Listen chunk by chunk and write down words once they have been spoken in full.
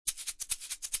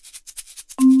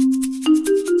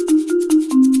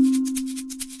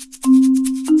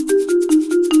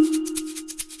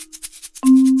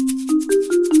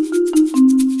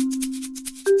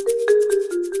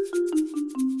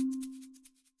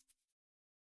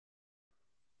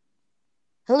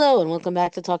Hello and welcome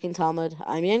back to Talking Talmud.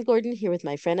 I'm Ann Gordon here with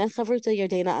my friend and chavruta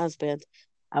Yardena Osband.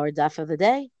 Our daf of the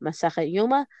day, Masachet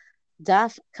Yoma,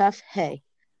 daf Kaf He,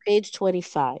 page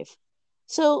 25.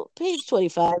 So page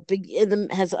 25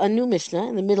 has a new Mishnah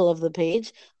in the middle of the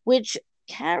page, which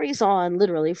carries on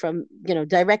literally from,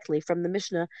 directly from the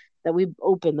Mishnah that we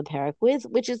opened the parak with,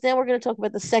 which is now we're going to talk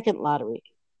about the second lottery.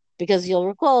 Because you'll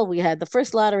recall we had the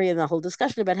first lottery and the whole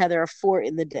discussion about how there are four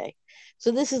in the day.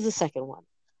 So this is the second one.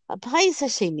 הפיס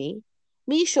השני,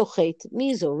 מי שוחט,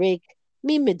 מי זורק,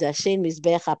 מי מדשן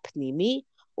מזבח הפנימי,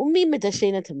 ומי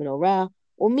מדשן את המנורה,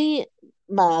 ומי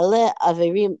מעלה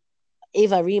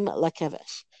איברים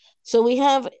לכבש. So we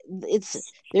have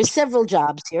there's several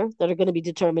jobs here that are going to be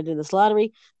determined in this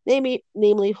lottery,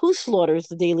 namely who slaughters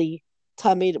the daily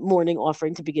tamid morning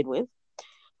offering to begin with,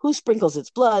 who sprinkles its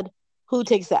blood, who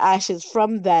takes the ashes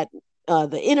from that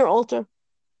the inner altar.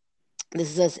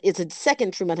 It's a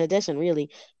second Trumat Hadeshin, really,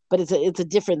 but it's a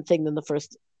different thing than the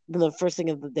first thing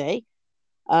of the day.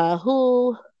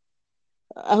 Who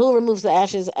removes the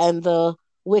ashes and the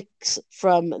wicks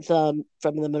from the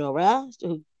menorah?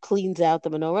 Who cleans out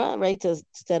the menorah, right, to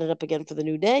set it up again for the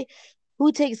new day?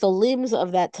 Who takes the limbs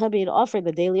of that tamid offering,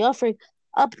 the daily offering,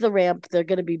 up the ramp? They're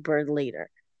going to be burned later.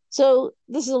 So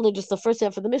this is only just the first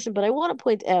half of the mission, but I want to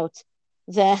point out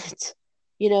that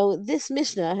this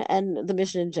Mishnah and the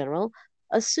Mishnah in general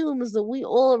assumes that we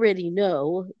already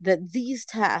know that these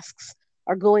tasks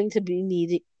are going to be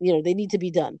needed, they need to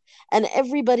be done. And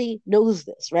everybody knows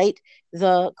this, right?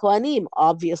 The Kohanim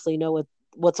obviously know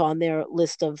what's on their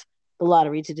list of the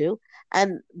lottery to do.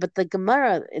 But the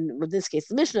Gemara, in this case,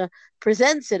 the Mishnah,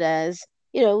 presents it as,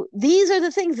 these are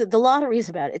the things that the lottery is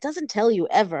about. It doesn't tell you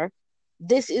ever,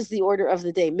 this is the order of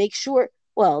the day. Make sure,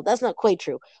 well, that's not quite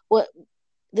true.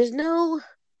 There's no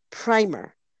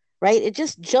primer, right? It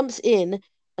just jumps in,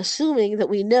 assuming that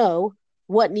we know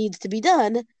what needs to be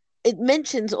done. It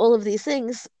mentions all of these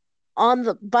things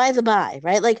by the by,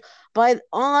 right? Like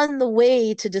on the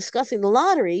way to discussing the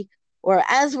lottery, or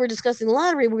as we're discussing the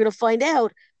lottery, we're going to find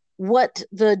out what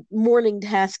the morning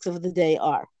tasks of the day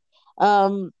are.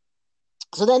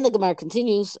 So then the Gemara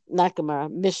continues, not Gemara,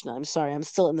 Mishnah. I'm sorry, I'm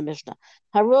still in the Mishnah.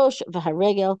 Harosh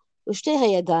v'haregel u'shtei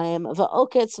hayadayim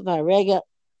v'oketz v'haregel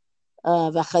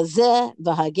והחזה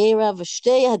והגרה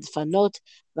ושתי הדפנות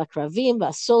והקרבים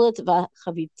והסולת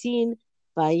והחביתין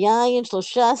והיין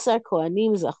 13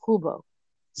 כהנים זכו בו.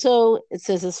 So it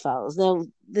says as follows. Now,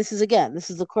 this is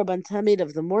the Korban Tamid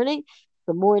of the morning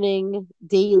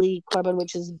daily Korban,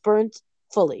 which is burnt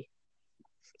fully.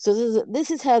 So this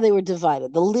is how they were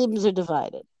divided. The limbs are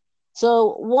divided.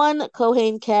 So one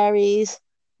Kohen carries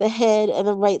the head and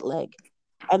the right leg,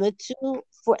 and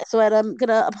I'm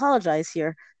gonna apologize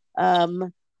here.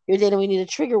 Your data, we need a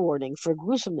trigger warning for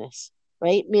gruesomeness,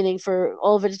 right? Meaning for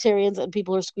all vegetarians and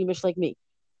people who are squeamish like me.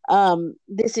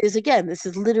 This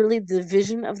is literally the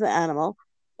division of the animal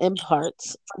in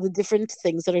parts for the different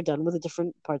things that are done with the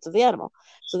different parts of the animal.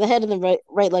 So the head and the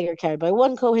right leg are carried by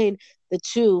one Kohen. The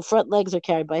two front legs are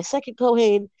carried by a second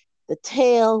Kohen. The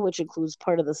tail, which includes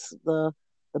part of the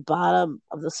bottom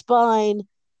of the spine,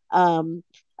 and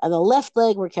the left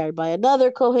leg were carried by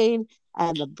another Kohen,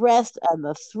 and the breast and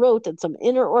the throat and some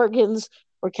inner organs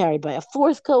were carried by a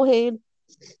fourth Kohen.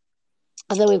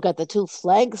 And then we've got the two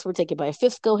flanks were taken by a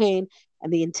fifth Kohen,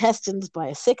 and the intestines by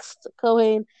a sixth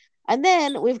Kohen. And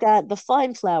then we've got the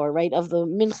fine flour, right, of the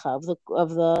mincha, of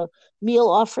the meal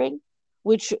offering,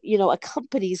 which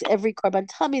accompanies every korban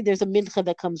tamid. There's a mincha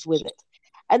that comes with it.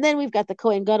 And then we've got the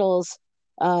Kohen Gadol's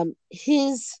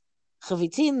his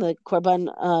chavitin, the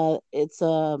korban.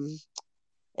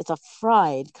 It's a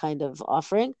fried kind of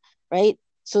offering, right?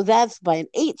 So that's by an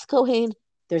eighth Kohen.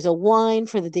 There's a wine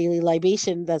for the daily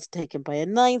libation that's taken by a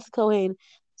ninth Kohen.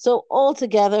 So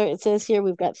altogether, it says here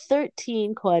we've got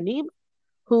 13 Kohanim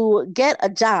who get a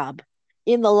job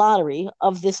in the lottery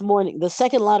of this morning. The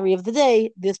second lottery of the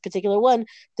day, this particular one,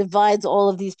 divides all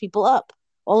of these people up,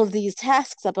 all of these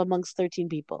tasks up amongst 13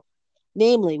 people.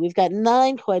 Namely, we've got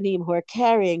 9 Kohanim who are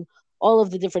carrying all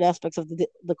of the different aspects of the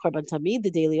Korban Tamid,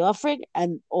 the daily offering,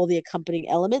 and all the accompanying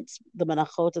elements, the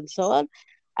manachot and so on.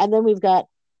 And then we've got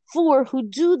 4 who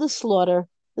do the slaughter,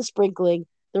 the sprinkling,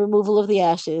 the removal of the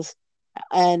ashes,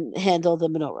 and handle the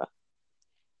menorah.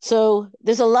 So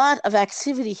there's a lot of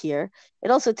activity here. It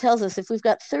also tells us if we've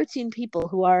got 13 people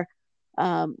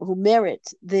who merit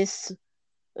this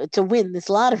to win this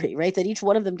lottery, right? That each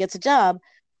one of them gets a job.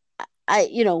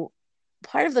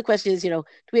 Part of the question is, do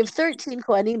we have 13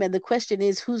 Kohanim? And the question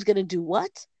is, who's going to do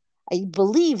what? I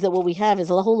believe that what we have is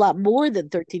a whole lot more than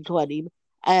 13 Kohanim,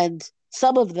 and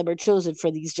some of them are chosen for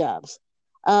these jobs.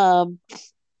 And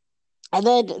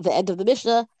then the end of the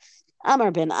Mishnah,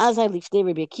 Amar ben Azai lifnei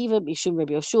Rabbi Akiva mishum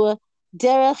Rabbi Yoshua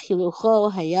derech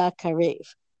hilucho haya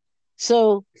karev.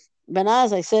 So Ben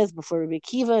Azai says before Rabbi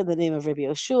Akiva in the name of Rabbi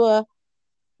Yoshua,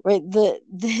 right? The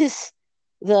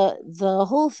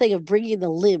whole thing of bringing the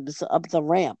limbs up the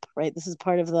ramp, right? This is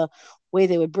part of the way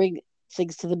they would bring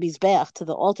things to the mizbeach, to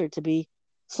the altar, to be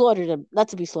slaughtered, and not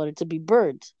to be slaughtered, to be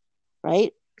burned,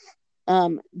 right?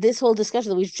 This whole discussion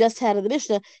that we've just had in the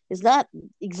Mishnah is not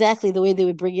exactly the way they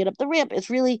would bring it up the ramp. It's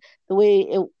really the way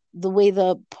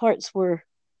the parts were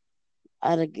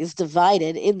is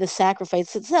divided in the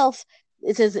sacrifice itself.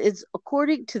 It says it's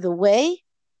according to the way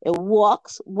it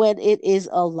walks when it is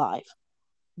alive.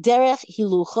 Derech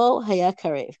hilucho haya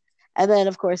karev. And then,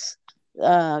 of course,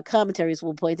 commentaries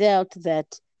will point out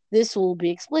that this will be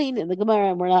explained in the Gemara,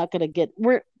 and we're not going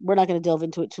to delve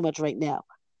into it too much right now.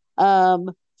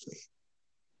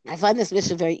 I find this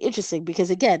mission very interesting because,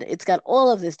 again, it's got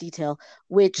all of this detail,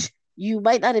 which you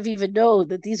might not have even known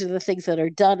that these are the things that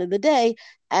are done in the day.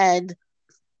 And,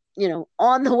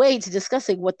 on the way to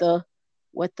discussing what the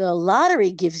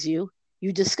lottery gives you,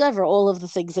 you discover all of the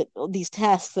things these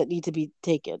tasks that need to be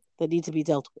taken, that need to be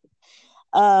dealt with.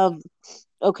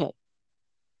 Okay.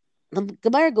 The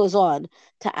Gemara goes on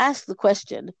to ask the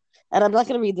question, and I'm not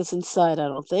going to read this inside, I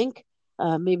don't think.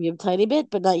 Maybe a tiny bit,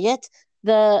 but not yet.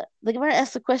 The Gemara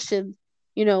asks the question,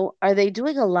 are they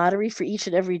doing a lottery for each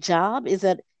and every job? Is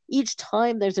that each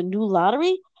time there's a new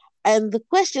lottery? And the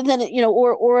question then,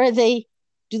 or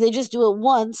do they just do it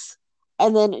once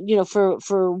and then,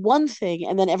 for one thing,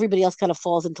 and then everybody else kind of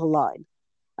falls into line?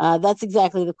 That's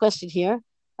exactly the question here.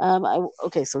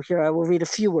 So here I will read a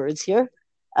few words here.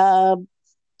 Are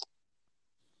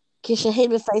they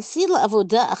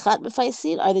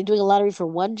doing a lottery for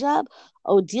one job?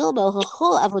 Are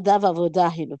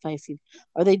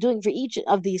they doing for each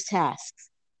of these tasks?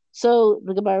 So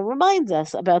the Gemara reminds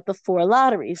us about the 4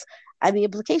 lotteries, and the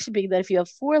implication being that if you have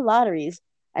 4 lotteries,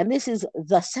 and this is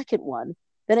the second one,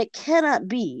 then it cannot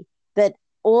be that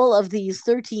all of these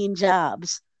 13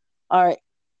 jobs are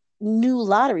new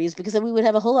lotteries, because then we would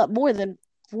have a whole lot more than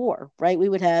 4, right? We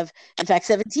would have, in fact,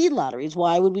 17 lotteries.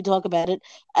 Why would we talk about it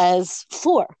as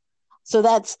 4? So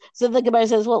the Gemara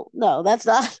says, well, no, that's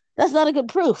not a good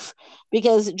proof,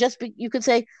 because you could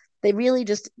say they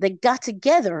got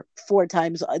together 4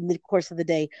 times in the course of the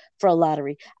day for a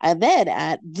lottery, and then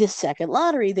at this second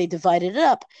lottery they divided it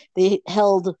up. They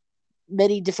held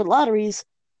many different lotteries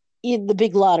in the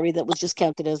big lottery that was just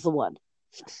counted as the one.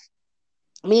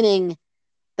 Meaning,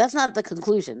 that's not the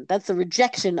conclusion. That's the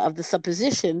rejection of the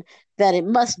supposition that it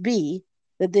must be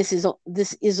that this is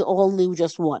all new,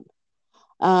 just one.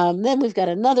 Then we've got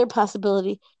another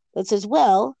possibility that says,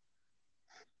 well,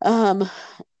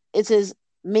 it says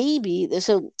maybe.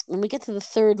 So when we get to the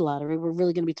third lottery, we're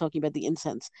really going to be talking about the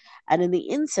incense, and in the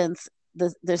incense,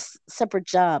 there's separate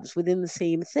jobs within the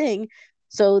same thing.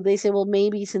 So they say, well,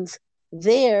 maybe since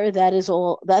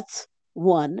that's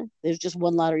one. There's just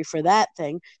one lottery for that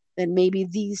thing. Then maybe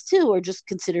these 2 are just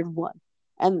considered one.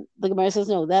 And the Gemara says,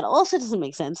 no, that also doesn't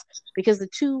make sense, because the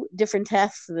 2 different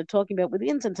tasks that they're talking about with the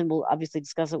incense, and we'll obviously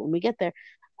discuss it when we get there,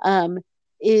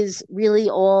 is really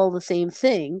all the same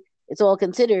thing. It's all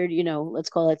considered, let's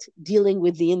call it dealing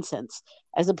with the incense,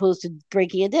 as opposed to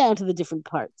breaking it down to the different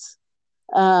parts.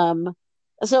 So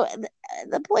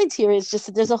the point here is just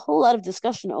that there's a whole lot of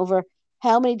discussion over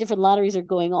how many different lotteries are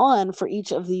going on for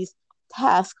each of these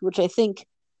tasks, which I think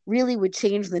really would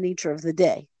change the nature of the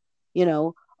day.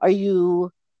 Are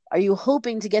you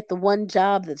hoping to get the one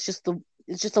job that's just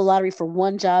a lottery for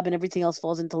one job and everything else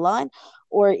falls into line,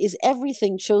 or is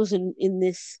everything chosen in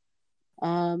this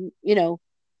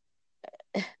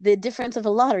the difference of a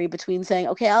lottery between saying,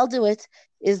 okay, I'll do it,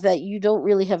 is that you don't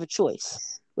really have a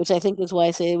choice, which I think is why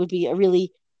I say it would be a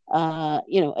really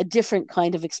a different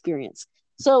kind of experience.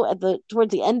 So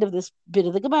towards the end of this bit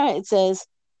of the Gemara, it says,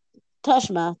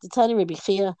 Tashma, Titani Rabbi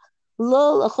Chia,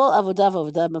 Lo Lachol Avodah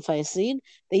Avodah Mefayasin.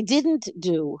 They didn't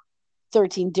do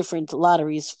 13 different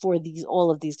lotteries for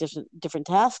all of these different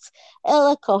tasks.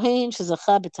 Ela Kohen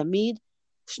Shezacha B'Tamid,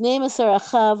 Shnei Masar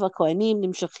Achav HaKohanim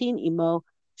Nimshachin Imo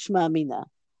Shma Mina.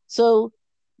 So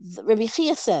Rabbi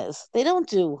Chia says they don't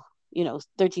do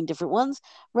 13 different ones.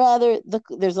 Rather,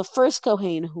 there's a first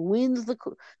Kohen who wins the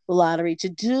lottery to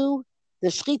do the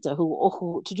shchita,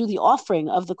 who to do the offering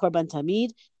of the Korban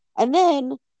Tamid. And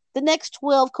then the next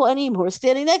 12 Kohanim who are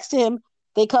standing next to him,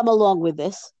 they come along with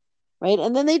this, right?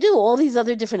 And then they do all these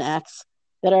other different acts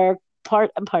that are part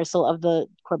and parcel of the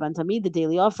Korban Tamid, the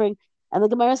daily offering. And the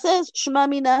Gemara says, Shema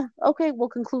Mina. Okay, we'll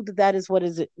conclude that is what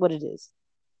it is.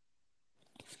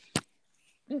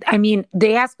 I mean,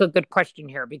 they ask a good question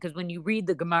here because when you read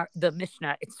the Gemara, the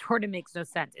Mishnah, it sort of makes no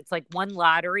sense. It's like one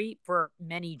lottery for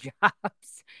many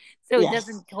jobs. So it Yes.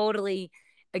 doesn't totally,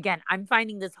 again, I'm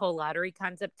finding this whole lottery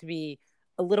concept to be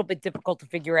a little bit difficult to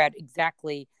figure out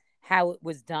exactly how it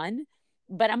was done.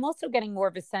 But I'm also getting more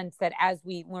of a sense that as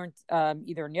we learned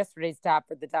either in yesterday's top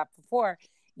or the top before,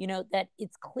 that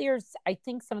it's clear. I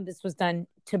think some of this was done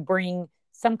to bring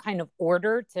some kind of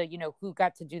order to, who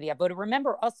got to do the avoda.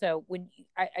 Remember also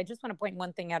I just want to point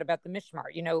one thing out about the Mishmar,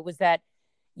 it was that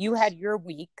you had your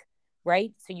week,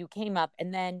 right? So you came up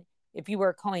and then if you were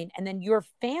a Kohen and then your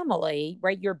family,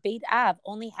 right, your Beit Av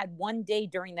only had one day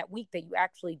during that week that you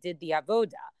actually did the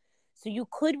avoda. So you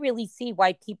could really see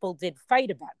why people did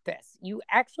fight about this. You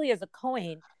actually, as a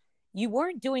Kohen, you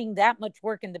weren't doing that much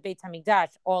work in the Beit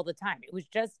HaMikdash all the time. It was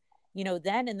just,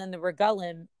 then and then the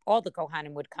regalim, all the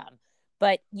Kohanim would come.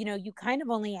 But, you kind of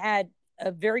only had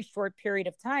a very short period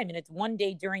of time and it's one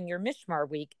day during your Mishmar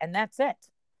week and that's it.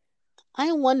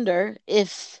 I wonder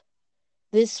if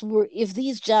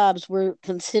these jobs were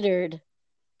considered,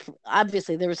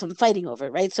 obviously there was some fighting over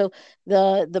it, right? So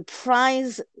the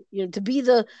prize, to be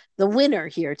the winner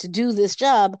here, to do this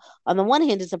job, on the one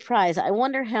hand, it's a prize. I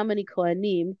wonder how many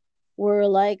Kohanim were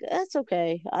like, that's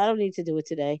okay, I don't need to do it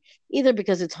today, either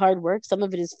because it's hard work, some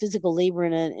of it is physical labor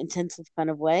in an intensive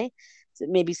kind of way. So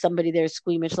maybe somebody there is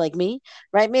squeamish like me,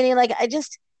 right? Meaning, like,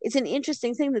 it's an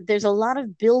interesting thing that there's a lot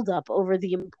of buildup over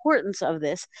the importance of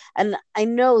this, and I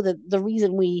know that the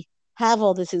reason we have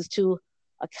all this is to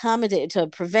accommodate, to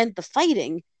prevent the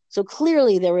fighting. So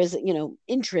clearly there is,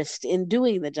 interest in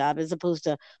doing the job as opposed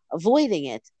to avoiding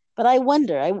it. But I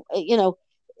wonder,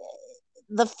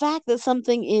 the fact that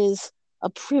something is a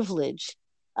privilege,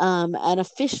 and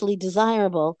officially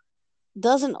desirable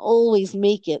doesn't always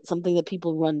make it something that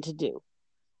people run to do.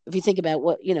 If you think about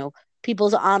what,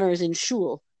 people's honors in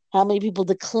shul, how many people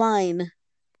decline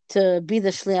to be the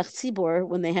shliach tzibor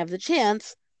when they have the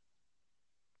chance,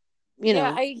 you Yeah,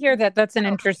 know. I hear that. That's an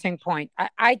interesting point.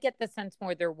 I get the sense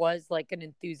more there was like an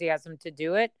enthusiasm to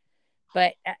do it.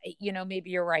 But, maybe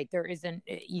you're right. There isn't,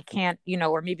 you can't,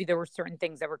 or maybe there were certain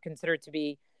things that were considered to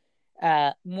be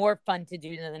more fun to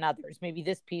do than others. Maybe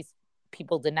this piece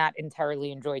people did not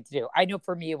entirely enjoy to do. I know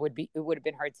for me it would have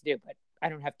been hard to do, but I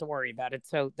don't have to worry about it.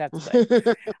 So that's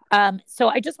good. So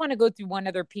I just want to go through one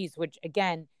other piece, which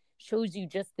again shows you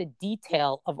just the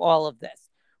detail of all of this,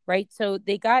 right? So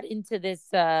they got into this,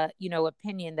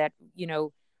 opinion that,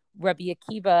 Rabbi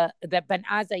Akiva, that Ben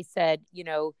Azai said,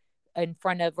 in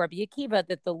front of Rabbi Akiva,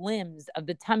 that the limbs of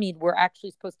the tamid were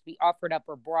actually supposed to be offered up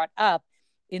or brought up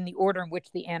in the order in which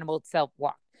the animal itself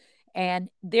walked. And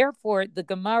therefore, the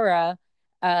Gemara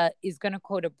is going to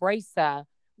quote a brisa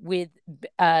with,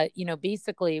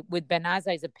 basically with Ben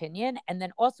Azai's opinion, and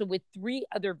then also with three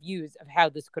other views of how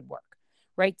this could work,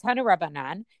 right? Tana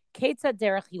Rabbanan, Ketzad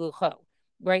derech hilucho,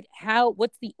 right?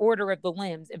 What's the order of the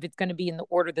limbs if it's going to be in the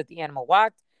order that the animal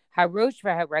walked? Harosh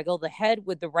v'haregel, the head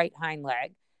with the right hind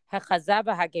leg. Hachazav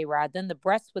v'hagera, then the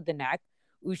breast with the neck.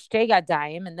 Ushtei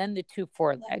yadayim, and then the two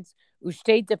forelegs.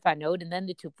 Ushtei defanot, and then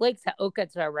the two flakes.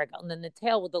 Ha'okatz v'haregel, and then the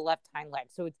tail with the left hind leg.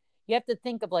 So you have to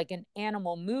think of like an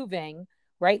animal moving,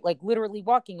 right? Like literally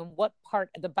walking, and what part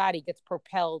of the body gets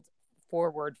propelled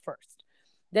forward first.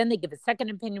 Then they give a second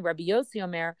opinion. Rabbi Yossi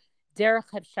Omer, derech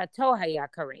hevshato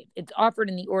hayakarev. It's offered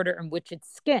in the order in which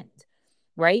it's skinned,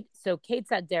 right? So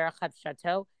ketzad derech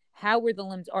hevshato. How were the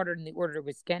limbs ordered in the order it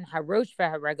was skinned? Harosh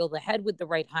v'haregel, the head with the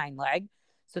right hind leg.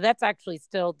 So that's actually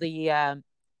still the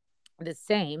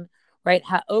same, right?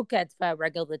 Ha'oketz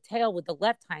v'haregel, the tail with the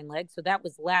left hind leg. So that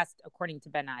was last according to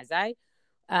Ben Azai.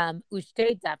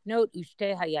 Ushtei dafnot,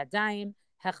 ushtei hayadayim,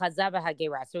 hachazav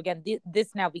hagera. So again,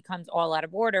 this now becomes all out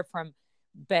of order from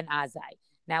Ben Azai.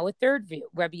 Now a third view,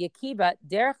 Rabbi Akiva,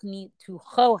 derech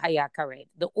nitucho hayakarev,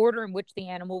 the order in which the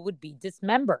animal would be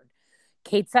dismembered.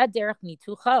 Ketzad derech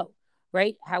nitucho,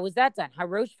 right? How was that done?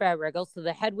 Harosh v'haregel, so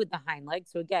the head with the hind leg.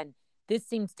 So again, this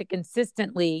seems to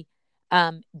consistently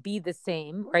be the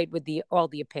same, right, with all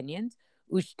the opinions.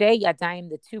 Ushtei yadayim,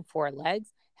 the two forelegs.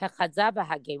 Hachazav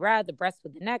hagera, the breast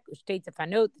with the neck. Ushtei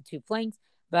tefanot, the two flanks.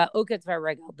 Va'oketz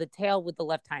v'haregel, the tail with the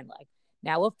left hind leg.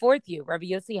 Now a fourth view, Rabbi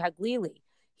Yossi Haglili.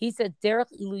 He said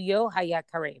derech iluyo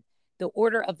hayakarev, the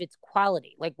order of its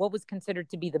quality, like what was considered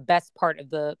to be the best part of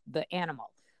the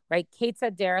animal, right?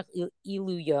 Ketzad derech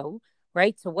iluyo,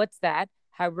 right? So what's that?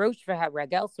 Harosh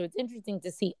v'haregel. So it's interesting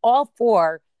to see all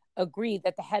four agree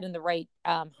that the head and the right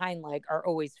hind leg are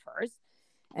always first.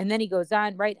 And then he goes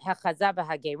on, right? Hachazav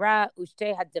hagera,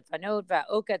 ushtei hadifanot,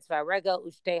 va'oketz v'haregel,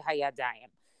 ushtei hayadayim.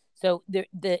 So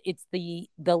it's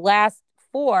the last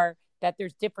four that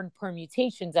there's different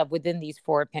permutations of within these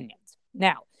four opinions.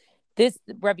 Now, This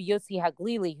Rabbi Yossi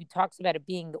Haglili, who talks about it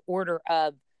being the order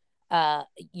of,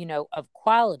 of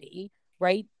quality,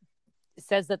 right,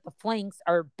 says that the flanks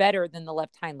are better than the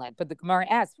left hind leg. But the Gemara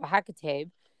asks, "V'hakatev,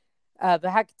 el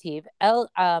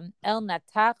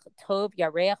natach tov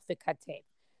yareach v'katev."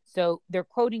 So they're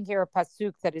quoting here a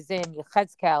pasuk that is in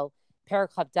Yechezkel,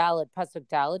 Perek Daled, pasuk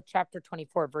Daled, chapter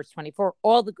 24, verse 24.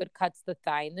 All the good cuts the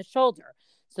thigh and the shoulder.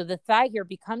 So the thigh here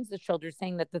becomes the shoulder,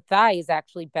 saying that the thigh is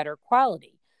actually better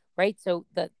quality, right? So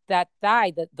that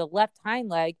thigh, the left hind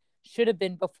leg, should have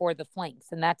been before the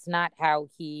flanks, and that's not how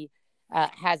he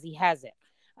has it.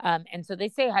 And so they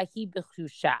say hahi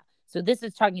b'chusha. So this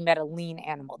is talking about a lean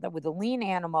animal. That with a lean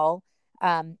animal,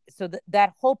 so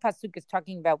that whole pasuk is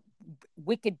talking about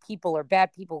wicked people or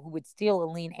bad people who would steal a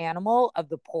lean animal of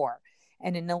the poor.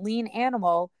 And in a lean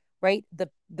animal, right,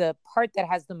 the part that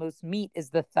has the most meat is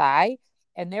the thigh.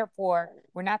 And therefore,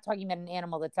 we're not talking about an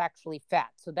animal that's actually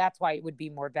fat. So that's why it would be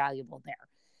more valuable there.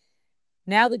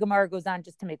 Now the Gemara goes on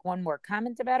just to make one more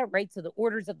comment about it, right? So the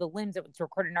orders of the limbs that was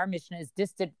recorded in our Mishnah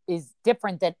is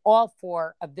different than all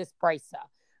four of this brisa,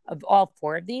 of all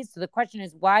four of these. So the question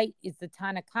is, why is the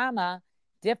Tana Kama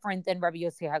different than Rabbi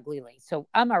Yossi Haglili? So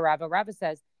Amar Rava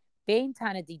says, Bein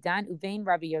Tana Didan uvein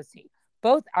Rabbi Yossi.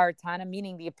 Both are Tana,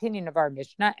 meaning the opinion of our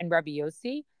Mishnah, and Rabbi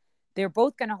Yossi, they're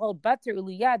both going to hold Bater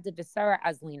Uliyad de Visara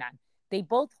Azlinan. They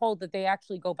both hold that they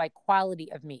actually go by quality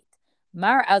of meat.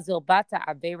 Mar Azil Bata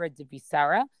Avera de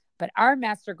Visara, but our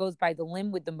master goes by the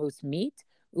limb with the most meat.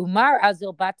 Umar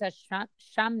Azil Bata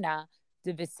Shamna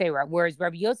de Visera, whereas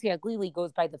Rabbi Yossi Haglili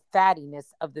goes by the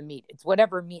fattiness of the meat. It's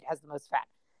whatever meat has the most fat.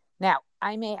 Now,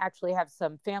 I may actually have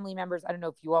some family members. I don't know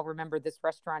if you all remember this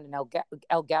restaurant in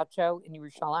El Gaucho in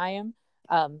Yerushalayim.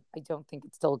 I don't think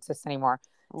it still exists anymore.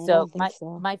 So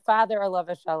my father,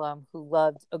 Alav Shalom, who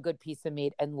loved a good piece of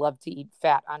meat and loved to eat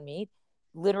fat on meat,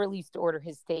 literally used to order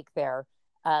his steak there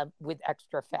with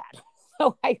extra fat.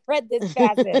 So I read this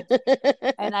passage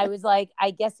and I was like,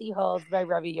 I guess he holds by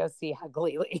Rabbi Yossi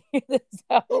Haglili.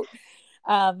 So,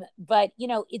 but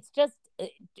it's just,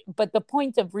 but the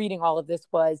point of reading all of this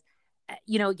was,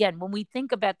 again, when we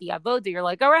think about the avoda, you're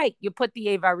like, all right, you put the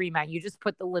evarim on, you just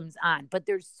put the limbs on, but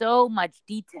there's so much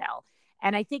detail.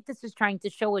 And I think this is trying to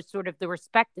show us sort of the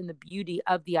respect and the beauty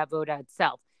of the avoda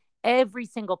itself. Every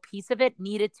single piece of it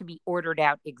needed to be ordered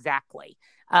out exactly.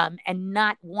 And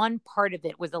not one part of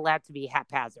it was allowed to be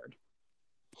haphazard.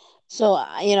 So,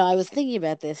 I was thinking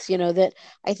about this, that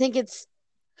I think it's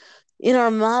in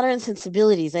our modern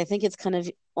sensibilities, I think it's kind of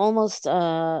almost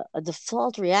a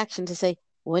default reaction to say,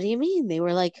 what do you mean?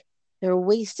 They're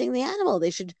wasting the animal.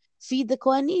 They should feed the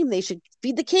Kohanim. They should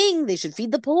feed the king. They should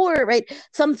feed the poor, right?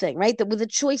 Something, right? That with the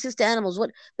choicest animals,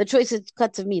 what the choicest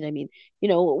cuts of meat. I mean,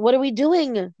 what are we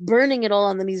doing? Burning it all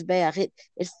on the Mizbeach.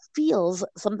 It feels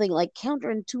something like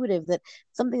counterintuitive that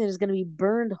something that is going to be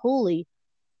burned wholly.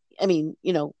 I mean,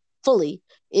 fully.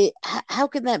 How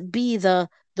can that be the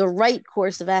right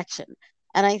course of action?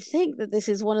 And I think that this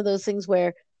is one of those things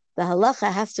where the halacha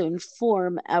has to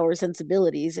inform our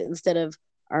sensibilities instead of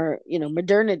our,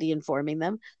 modernity informing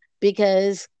them,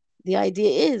 because the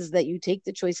idea is that you take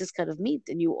the choicest cut of meat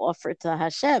and you offer it to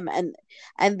Hashem, and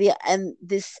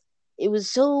this, it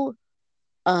was so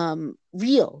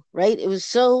real, right? It was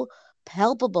so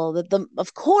palpable that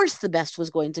of course the best was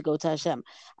going to go to Hashem.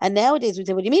 And nowadays we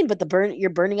say, what do you mean? But you're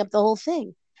burning up the whole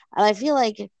thing. And I feel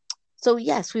like, so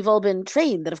yes, we've all been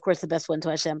trained that of course the best went to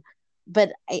Hashem.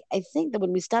 But I think that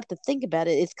when we stop to think about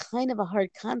it, it's kind of a hard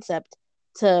concept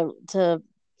to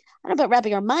I don't know about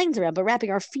wrapping our minds around, but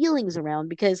wrapping our feelings around,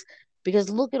 because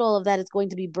look at all of that, it's going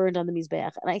to be burned on the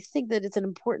Mizbeach. And I think that it's an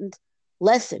important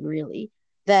lesson, really,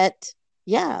 that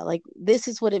like this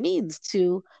is what it means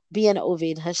to be an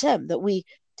Oved Hashem, that we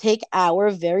take our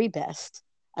very best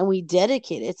and we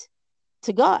dedicate it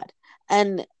to God.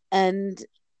 And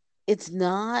it's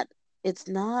not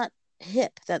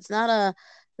hip. That's not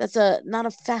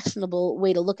a fashionable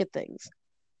way to look at things,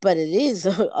 but it is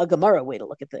a Gemara way to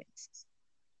look at things.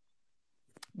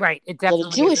 Right. It definitely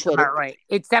is a Jewish way. Right.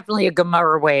 It's definitely a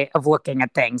Gemara way of looking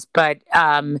at things. But,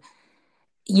 again,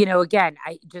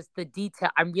 the detail,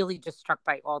 I'm really just struck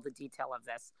by all the detail of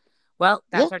this. Well,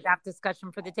 that's our DAF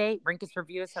discussion for the day. Rink us,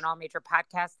 review us on all major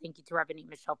podcasts. Thank you to Rabbanit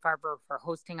Michelle Farber for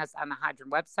hosting us on the Hadran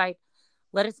website.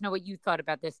 Let us know what you thought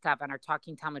about this stuff on our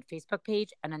Talking Talmud Facebook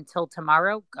page. And until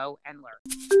tomorrow, go and learn.